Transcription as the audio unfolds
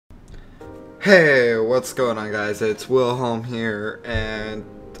Hey, what's going on, guys? It's WillHellmm here, and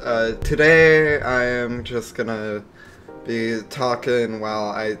today I am just gonna be talking while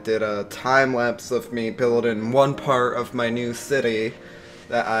I did a time-lapse of me building one part of my new city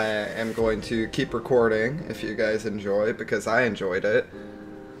that I am going to keep recording if you guys enjoy, because I enjoyed it.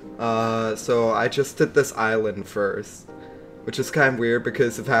 So I just did this island first, which is kind of weird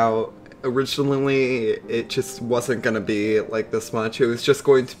because of how originally it just wasn't going to be like this much. It was just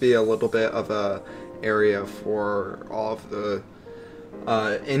going to be a little bit of a area for all of the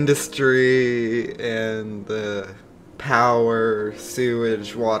industry and the power,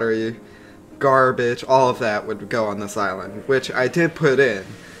 sewage, water, garbage, all of that would go on this island, which I did put in,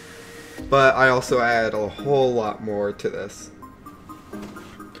 but I also added a whole lot more to this.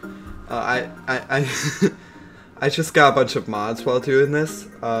 I just got a bunch of mods while doing this,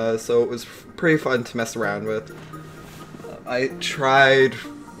 so it was pretty fun to mess around with. I tried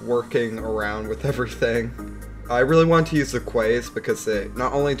working around with everything. I really want to use the quays because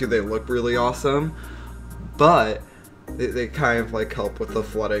not only do they look really awesome, but they kind of like help with the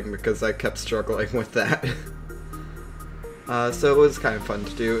flooding because I kept struggling with that. So it was kind of fun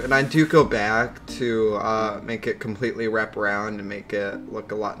to do, and I do go back to make it completely wrap around and make it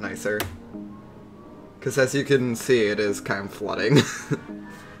look a lot nicer. Because as you can see, it is kind of flooding.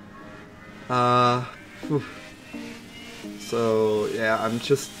 So yeah, I'm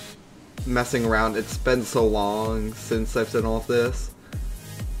just messing around. It's been so long since I've done all of this.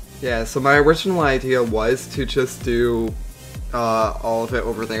 Yeah, so my original idea was to just do all of it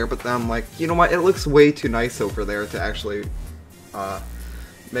over there, but then I'm like, you know what, it looks way too nice over there to actually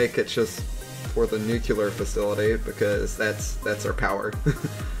make it just for the nuclear facility, because that's our power.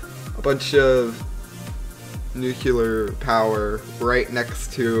 A bunch of nuclear power right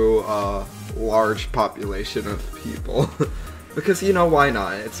next to a large population of people. Because, you know, why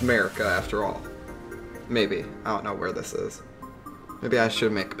not? It's America after all. Maybe. I don't know where this is. Maybe I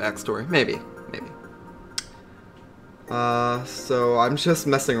should make a backstory. Maybe. So I'm just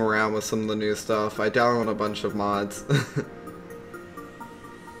messing around with some of the new stuff. I downloaded a bunch of mods.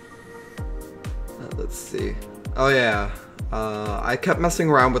 Let's see. Oh yeah. I kept messing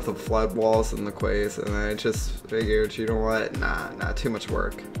around with the flood walls and the quays, and I just figured, you know what, nah, too much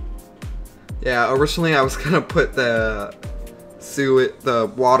work. Yeah, originally I was gonna put the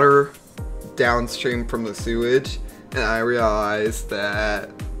water downstream from the sewage, and I realized that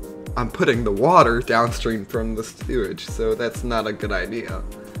I'm putting the water downstream from the sewage, so that's not a good idea.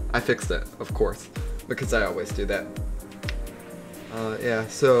 I fixed it, of course, because I always do that. Yeah,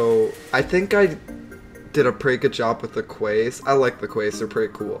 so I think I did a pretty good job with the quays. I like the quays, they're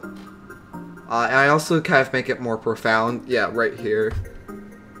pretty cool. And I also kind of make it more profound, yeah, right here.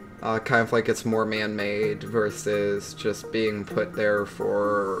 Kind of like it's more man-made versus just being put there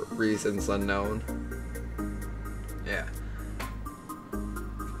for reasons unknown. Yeah.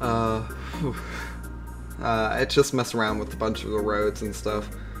 I just mess around with a bunch of the roads and stuff.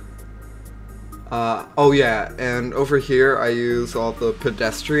 Oh yeah, and over here I use all the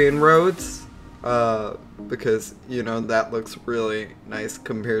pedestrian roads. Because, you know, that looks really nice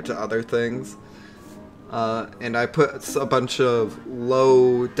compared to other things. And I put a bunch of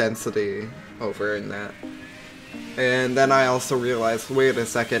low density over in that. And then I also realized, wait a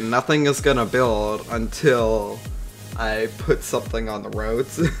second, nothing is gonna build until I put something on the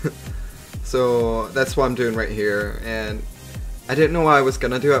roads. So that's what I'm doing right here. And I didn't know what I was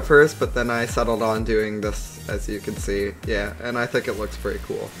gonna do at first, but then I settled on doing this, as you can see. Yeah, and I think it looks pretty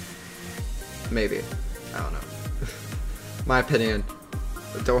cool. Maybe. I don't know. My opinion.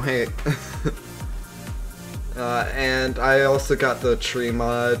 Don't hate. And I also got the tree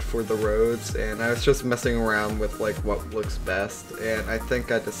mod for the roads, and I was just messing around with like what looks best, and I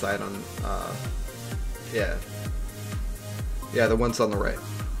think I decided on yeah, the ones on the right.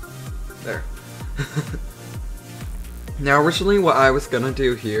 There. Now originally what I was gonna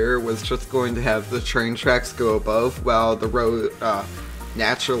do here was just going to have the train tracks go above while the road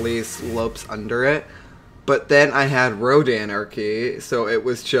naturally slopes under it, but then I had road anarchy, so it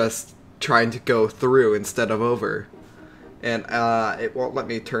was just trying to go through instead of over, and it won't let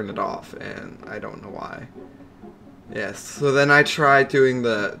me turn it off, and I don't know why. Yes, so then I tried doing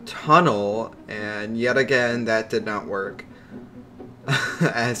the tunnel, and yet again that did not work.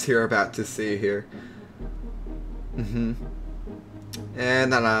 As you're about to see here. And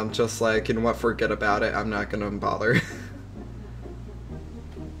then I'm just like, you know what, forget about it, I'm not gonna bother.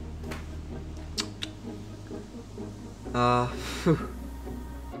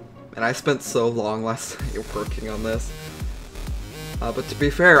 And I spent so long last night working on this. But to be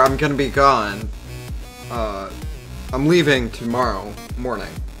fair, I'm gonna be gone. I'm leaving tomorrow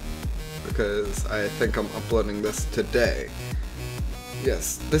morning. because I think I'm uploading this today.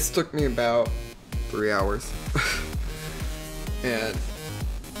 Yes, this took me about 3 hours. And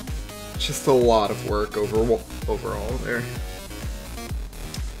just a lot of work overall there.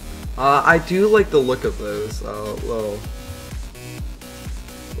 I do like the look of those little,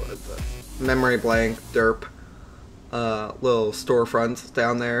 what is that? Memory blank, derp, little storefronts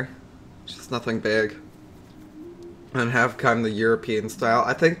down there. Just nothing big. And have kind of the European style.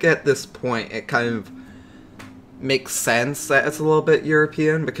 I think at this point it kind of makes sense that it's a little bit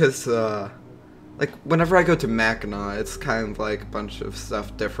European because, like, whenever I go to Mackinac, it's kind of like a bunch of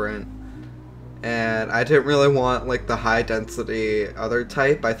stuff different. And I didn't really want, like, the high density other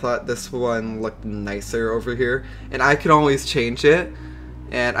type. I thought this one looked nicer over here. And I can always change it.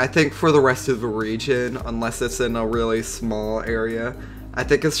 And I think for the rest of the region, unless it's in a really small area, I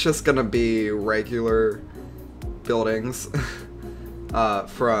think it's just gonna be regular buildings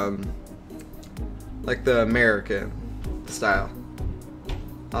from, like, the American style.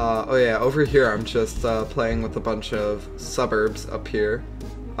 Oh yeah, over here I'm just playing with a bunch of suburbs up here.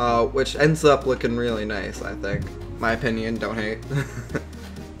 Which ends up looking really nice, I think. My opinion, don't hate.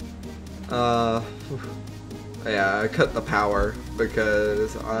 Yeah, I cut the power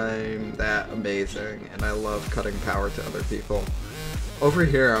because I'm that amazing and I love cutting power to other people. Over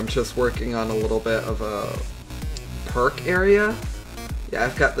here, I'm just working on a little bit of a park area. Yeah,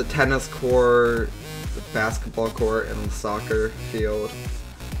 I've got the tennis court, the basketball court, and the soccer field.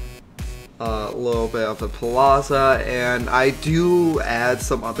 A little bit of a plaza, and I do add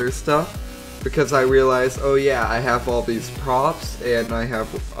some other stuff because I realized, oh yeah, I have all these props and I have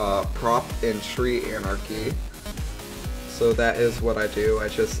prop and tree anarchy, so that is what I do. I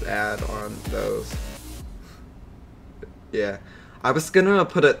just add on those. Yeah, I was gonna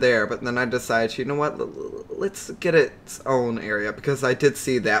put it there, but then I decided, you know what, let's get its own area because I did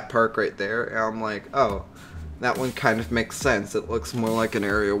see that park right there and I'm like, oh, that one kind of makes sense. It looks more like an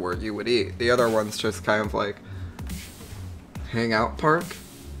area where you would eat. The other one's just kind of like hangout park.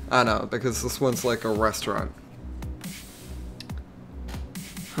 I don't know, because this one's like a restaurant.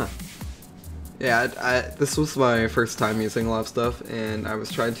 Huh. Yeah, this was my first time using a lot of stuff, and I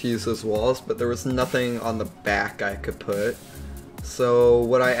was trying to use those walls, but there was nothing on the back I could put. So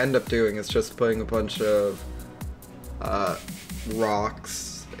what I end up doing is just putting a bunch of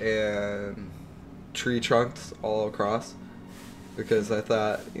rocks and tree trunks all across, because I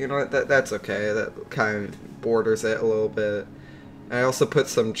thought, you know what, that's okay, that kind of borders it a little bit. And I also put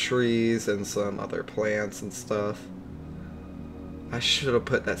some trees and some other plants and stuff. I should have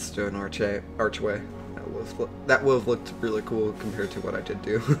put that stone archway. That would have looked really cool compared to what I did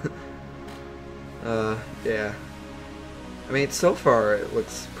do. Yeah. I mean, so far it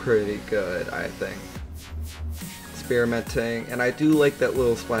looks pretty good, I think. Experimenting, and I do like that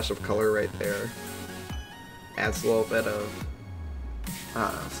little splash of color right there. Adds a little bit of, I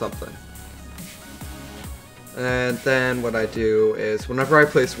don't know, something. And then what I do is, whenever I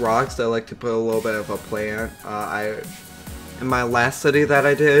place rocks, I like to put a little bit of a plant. In my last city that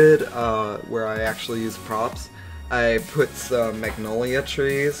I did, where I actually used props, I put some magnolia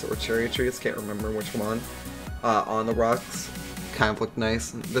trees, or cherry trees, can't remember which one, on the rocks. Kind of looked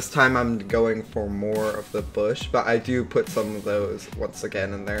nice. This time I'm going for more of the bush, but I do put some of those once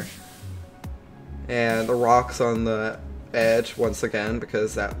again in there. And the rocks on the edge once again,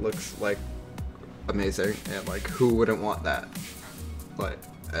 because that looks like amazing, and like, who wouldn't want that? Like,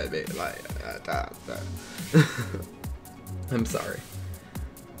 I mean, like, that. I'm sorry.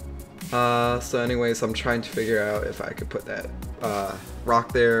 So anyways, I'm trying to figure out if I could put that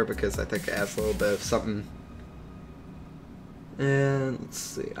rock there, because I think it adds a little bit of something. And let's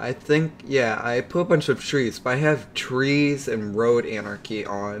see, I think, yeah, I put a bunch of trees, but I have trees and road anarchy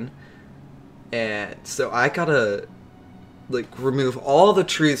on. And so I gotta, like, remove all the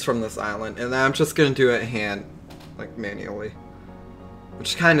trees from this island, and then I'm just gonna do it hand, like, manually.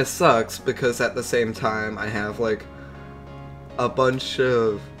 Which kind of sucks, because at the same time I have, like, a bunch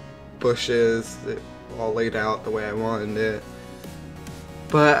of bushes all laid out the way I wanted it.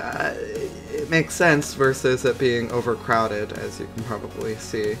 But it makes sense versus it being overcrowded, as you can probably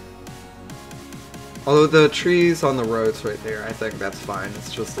see. Although the trees on the roads right there, I think that's fine.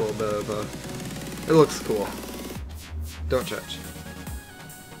 It's just a little bit of a... It looks cool. Don't judge.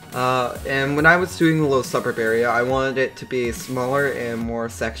 And when I was doing the little suburb area, I wanted it to be smaller and more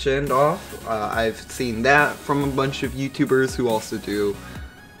sectioned off. I've seen that from a bunch of YouTubers who also do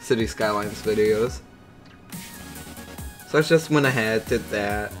City Skylines videos. So I just went ahead, did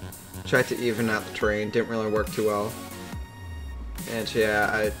that, tried to even out the terrain, didn't really work too well. And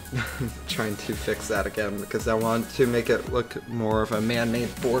yeah, I'm trying to fix that again because I want to make it look more of a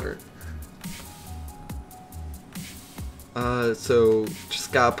man-made border. So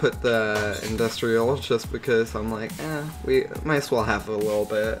just gotta put the industrial just because I'm like, we might as well have a little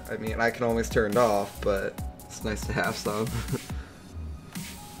bit. I mean, I can always turn it off, but it's nice to have some.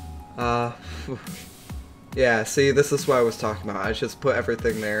 Yeah, see, this is what I was talking about. I just put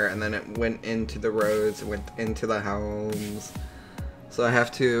everything there, and then it went into the roads, it went into the homes. So I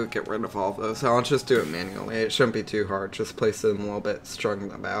have to get rid of all of those. So I'll just do it manually. It shouldn't be too hard. Just place them a little bit, strung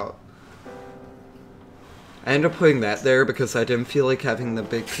them out. I ended up putting that there because I didn't feel like having the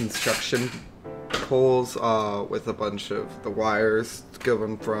big construction poles with a bunch of the wires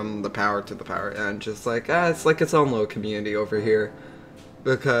going from the power to the power. And just like, it's like its own little community over here.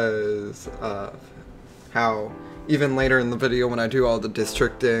 Because of how even later in the video when I do all the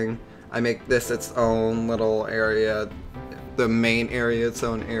districting, I make this its own little area, the main area its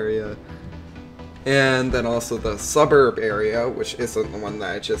own area, and then also the suburb area, which isn't the one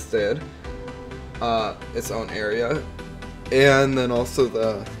that I just did, its own area, and then also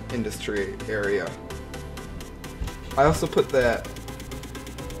the industry area. I also put that,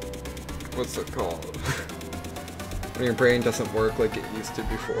 what's it called? When your brain doesn't work like it used to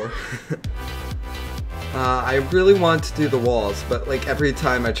before. I really want to do the walls, but like every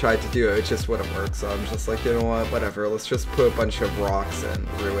time I tried to do it, it just wouldn't work, so I'm just like, you know what, whatever, let's just put a bunch of rocks and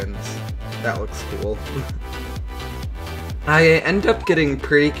ruins. That looks cool. I end up getting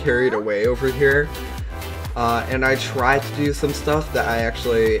pretty carried away over here, and I tried to do some stuff that I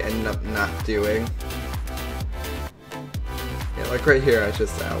actually ended up not doing. Yeah, like right here, I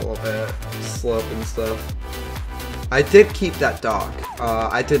just add a little bit slope and stuff. I did keep that dock.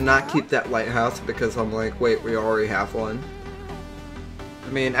 I did not keep that lighthouse because I'm like, wait, we already have one. I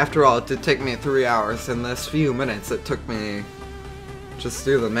mean, after all, it did take me 3 hours. In this few minutes, it took me, just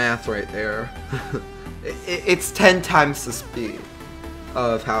do the math right there. It's 10 times the speed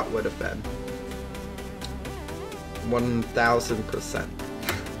of how it would have been. 1000%.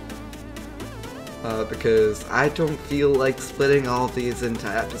 Because I don't feel like splitting all of these into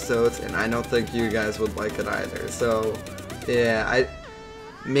episodes, and I don't think you guys would like it either. So, yeah,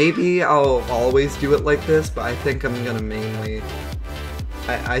 maybe I'll always do it like this, but I think I'm gonna mainly,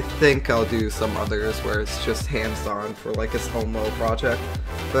 I think I'll do some others where it's just hands-on for like its own little project.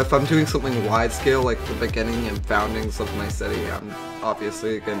 But if I'm doing something wide-scale, like the beginning and foundings of my city, I'm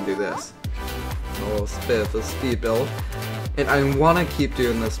obviously gonna do this. A little bit of a speed build. And I want to keep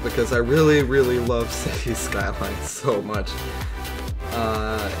doing this because I really, really love City Skylines so much.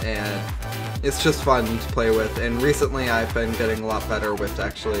 And it's just fun to play with. And recently I've been getting a lot better with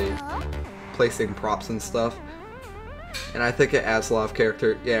actually placing props and stuff. And I think it adds a lot of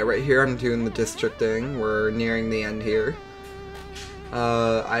character. Yeah, right here I'm doing the districting. We're nearing the end here.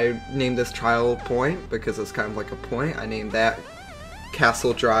 I named this Trial Point because it's kind of like a point. I named that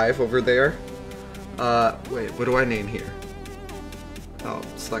Castle Drive over there. Wait, what do I name here? Oh,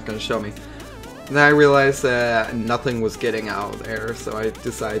 it's not gonna show me. And then I realized that nothing was getting out there, so I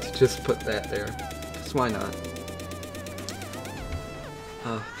decided to just put that there. Just why not?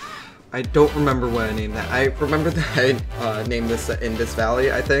 I don't remember what I named that. I remember that I named this the Indus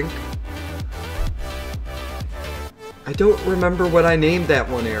Valley, I think. I don't remember what I named that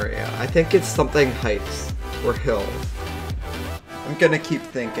one area. I think it's something heights or hills. I'm gonna keep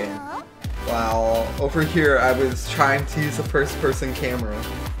thinking. While over here I was trying to use a first-person camera,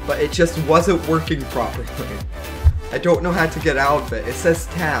 but it just wasn't working properly. I don't know how to get out of it. It says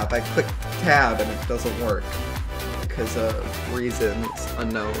tab. I click tab and it doesn't work because of reasons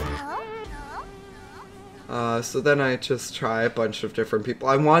unknown. So then I just try a bunch of different people.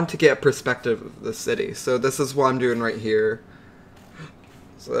 I want to get a perspective of the city, so this is what I'm doing right here.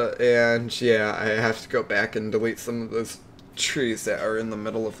 So, and yeah, I have to go back and delete some of those trees that are in the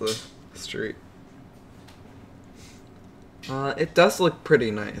middle of the street. It does look pretty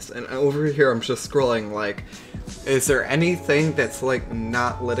nice, and over here I'm just scrolling like, is there anything that's like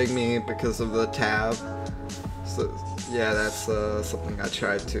not letting me because of the tab? So yeah, that's something I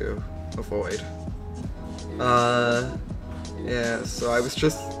tried to avoid. Yeah, so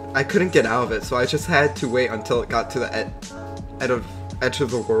I couldn't get out of it, so I just had to wait until it got to the edge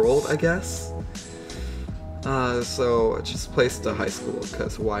of the world, I guess. So I just placed a high school,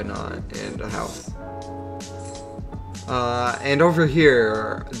 because why not, and a house. And over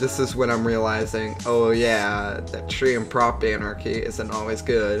here, this is when I'm realizing, oh yeah, that tree and prop anarchy isn't always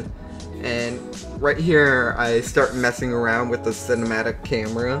good. And right here, I start messing around with the cinematic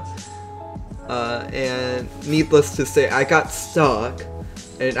camera. And needless to say, I got stuck.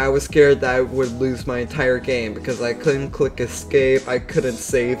 And I was scared that I would lose my entire game because I couldn't click escape, I couldn't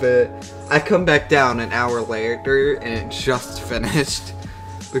save it. I come back down an hour later and it just finished.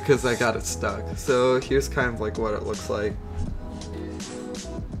 because I got it stuck. So here's kind of like what it looks like.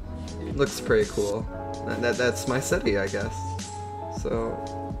 Looks pretty cool. And that's my city, I guess. So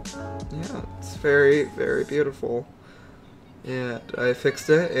yeah, it's very, very beautiful. And I fixed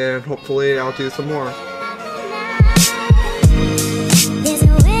it, and hopefully I'll do some more.